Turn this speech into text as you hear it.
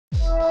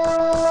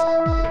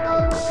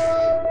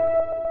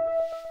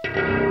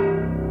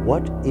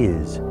What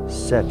is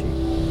SETI?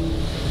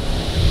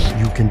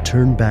 You can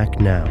turn back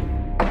now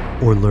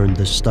or learn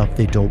the stuff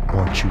they don't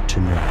want you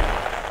to know.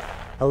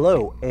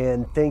 Hello,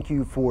 and thank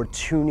you for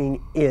tuning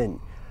in.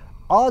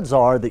 Odds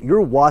are that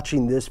you're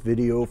watching this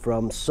video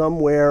from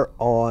somewhere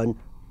on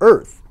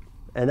Earth.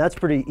 And that's a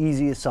pretty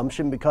easy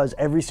assumption because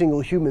every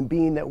single human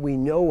being that we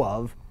know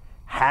of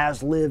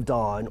has lived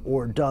on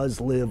or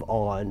does live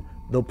on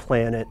the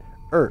planet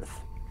Earth.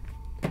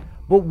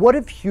 But what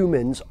if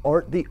humans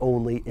aren't the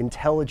only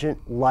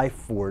intelligent life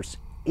force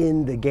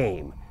in the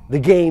game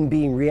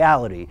being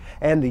reality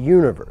and the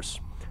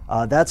universe?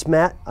 That's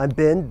Matt, I'm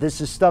Ben.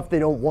 This is Stuff They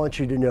Don't Want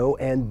You to Know,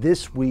 and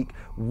this week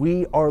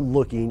we are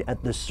looking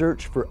at the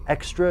search for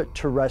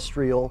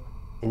extraterrestrial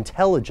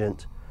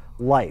intelligent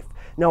life.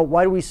 Now,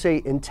 why do we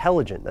say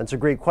intelligent? That's a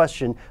great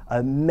question.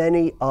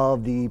 Many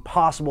of the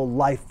possible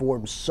life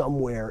forms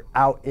somewhere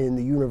out in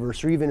the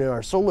universe or even in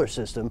our solar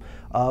system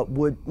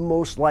would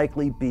most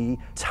likely be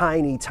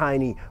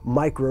tiny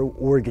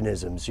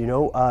microorganisms.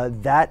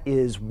 That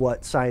is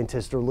what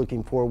scientists are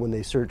looking for when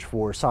they search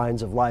for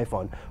signs of life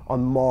on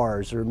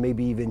Mars or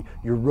maybe even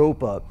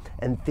Europa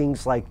and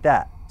things like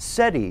that.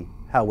 SETI,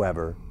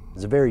 however,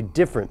 is a very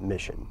different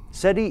mission.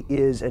 SETI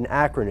is an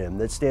acronym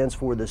that stands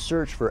for the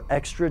Search for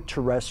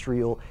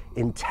Extraterrestrial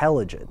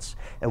Intelligence.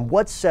 And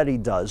what SETI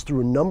does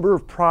through a number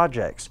of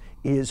projects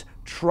is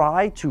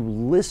try to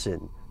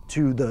listen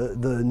to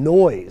the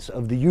noise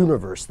of the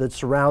universe that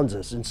surrounds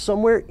us, and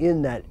somewhere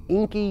in that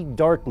inky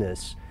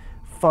darkness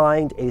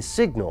find a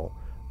signal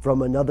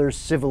from another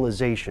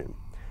civilization.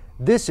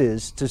 This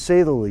is, to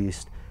say the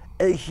least,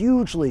 a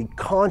hugely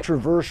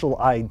controversial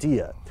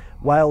idea.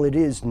 While it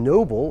is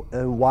noble,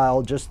 and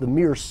while just the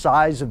mere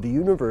size of the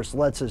universe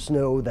lets us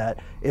know that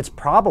it's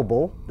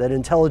probable that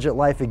intelligent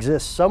life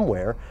exists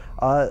somewhere,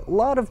 a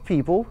lot of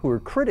people who are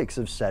critics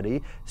of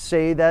SETI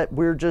say that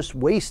we're just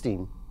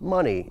wasting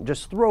money,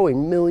 just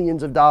throwing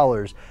millions of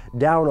dollars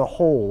down a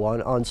hole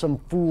on some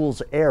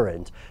fool's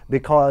errand,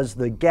 because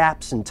the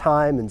gaps in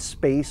time and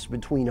space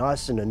between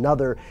us and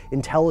another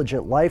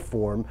intelligent life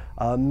form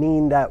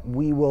mean that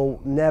we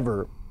will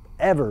never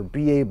ever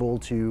be able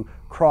to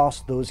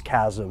cross those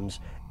chasms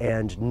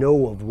and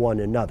know of one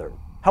another.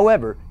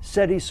 However,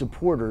 SETI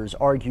supporters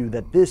argue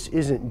that this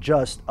isn't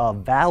just a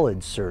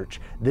valid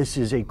search, this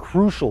is a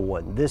crucial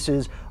one. This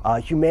is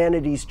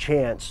humanity's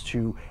chance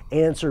to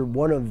answer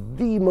one of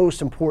the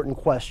most important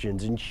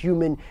questions in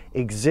human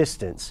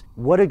existence.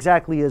 What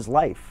exactly is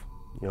life?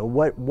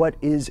 What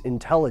is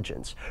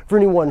intelligence? For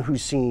anyone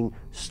who's seen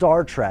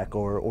Star Trek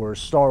or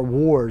Star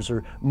Wars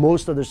or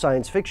most other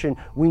science fiction,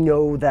 we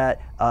know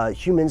that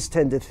humans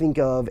tend to think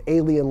of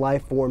alien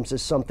life forms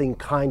as something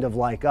kind of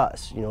like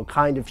us,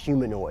 kind of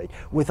humanoid,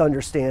 with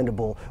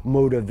understandable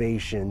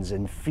motivations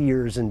and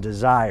fears and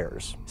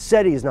desires.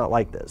 SETI is not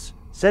like this.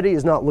 SETI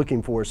is not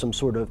looking for some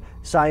sort of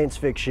science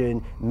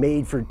fiction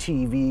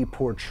made-for-TV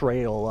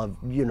portrayal of,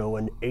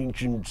 an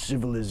ancient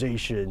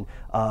civilization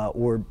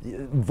or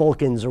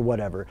Vulcans or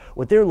whatever.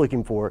 What they're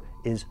looking for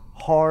is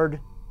hard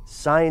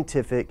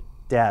scientific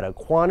data,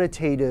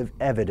 quantitative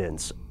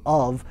evidence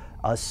of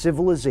a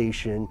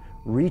civilization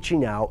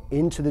reaching out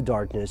into the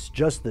darkness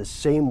just the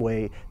same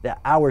way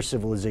that our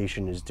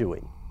civilization is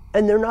doing.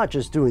 And they're not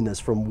just doing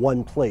this from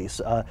one place.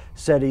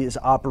 SETI is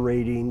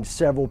operating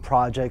several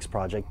projects: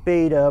 Project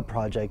Beta,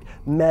 Project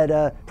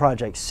Meta,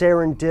 Project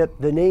Serendip.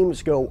 The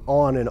names go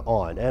on.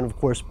 And of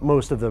course,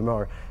 most of them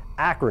are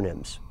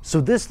acronyms.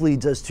 So this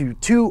leads us to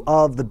two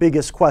of the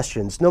biggest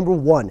questions. Number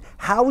one,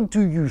 how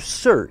do you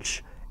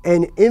search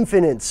an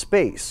infinite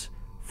space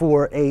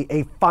for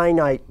a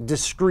finite,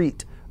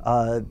 discrete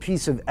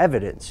piece of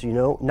evidence?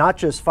 Not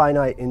just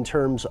finite in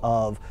terms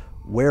of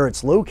where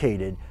it's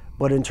located,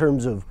 but in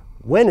terms of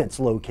when it's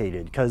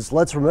located, because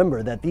let's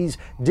remember that these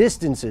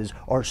distances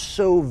are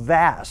so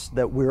vast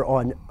that we're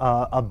on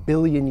a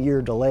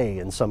billion-year delay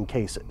in some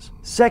cases.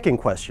 Second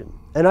question,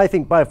 and I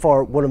think by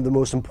far one of the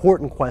most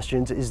important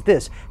questions, is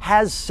this: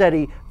 has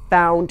SETI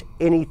found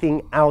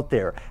anything out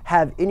there?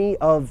 Have any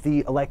of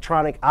the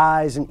electronic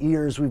eyes and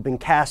ears we've been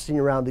casting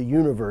around the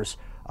universe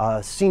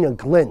seen a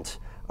glint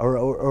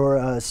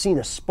or seen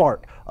a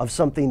spark of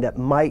something that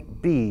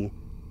might be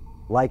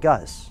like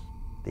us?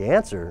 The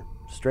answer,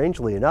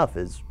 strangely enough,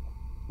 is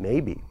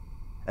maybe.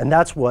 And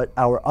that's what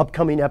our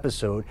upcoming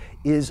episode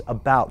is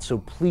about. So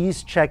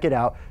please check it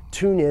out.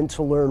 Tune in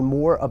to learn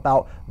more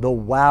about the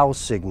WOW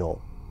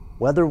signal,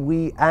 whether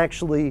we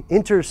actually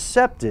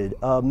intercepted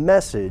a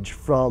message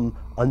from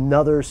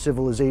another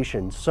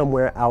civilization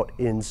somewhere out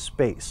in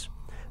space.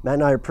 Matt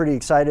and I are pretty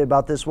excited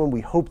about this one.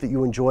 We hope that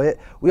you enjoy it.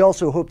 We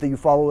also hope that you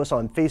follow us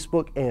on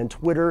Facebook and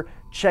Twitter.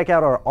 Check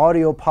out our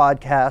audio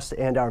podcast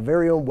and our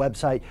very own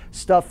website,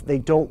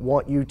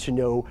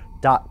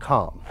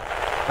 StuffTheyDon'tWantYouToKnow.com.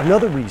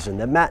 Another reason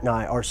that Matt and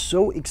I are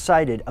so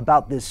excited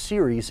about this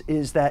series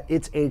is that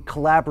it's a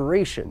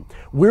collaboration.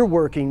 We're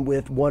working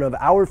with one of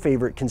our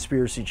favorite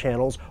conspiracy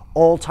channels,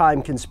 All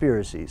Time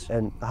Conspiracies.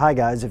 And hi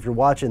guys, if you're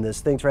watching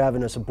this, thanks for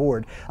having us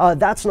aboard.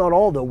 That's not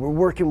all though. We're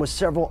working with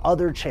several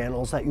other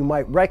channels that you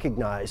might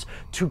recognize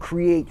to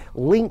create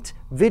linked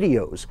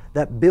videos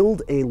that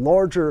build a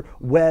larger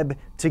web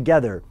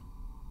together.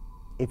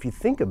 If you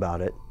think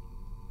about it,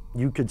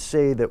 you could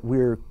say that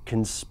we're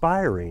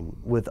conspiring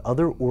with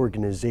other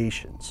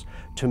organizations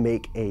to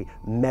make a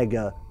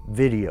mega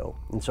video.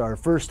 And so our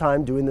first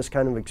time doing this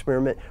kind of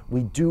experiment,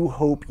 we do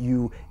hope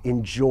you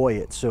enjoy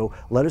it. So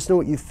let us know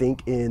what you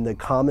think in the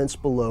comments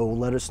below.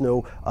 Let us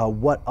know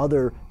what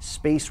other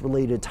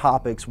space-related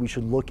topics we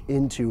should look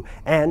into.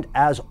 And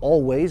as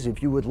always,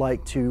 if you would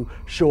like to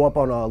show up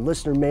on a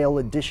listener mail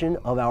edition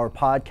of our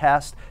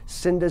podcast,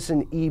 send us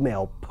an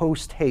email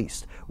post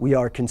haste. We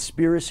are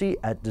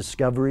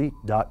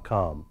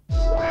conspiracy@discovery.com.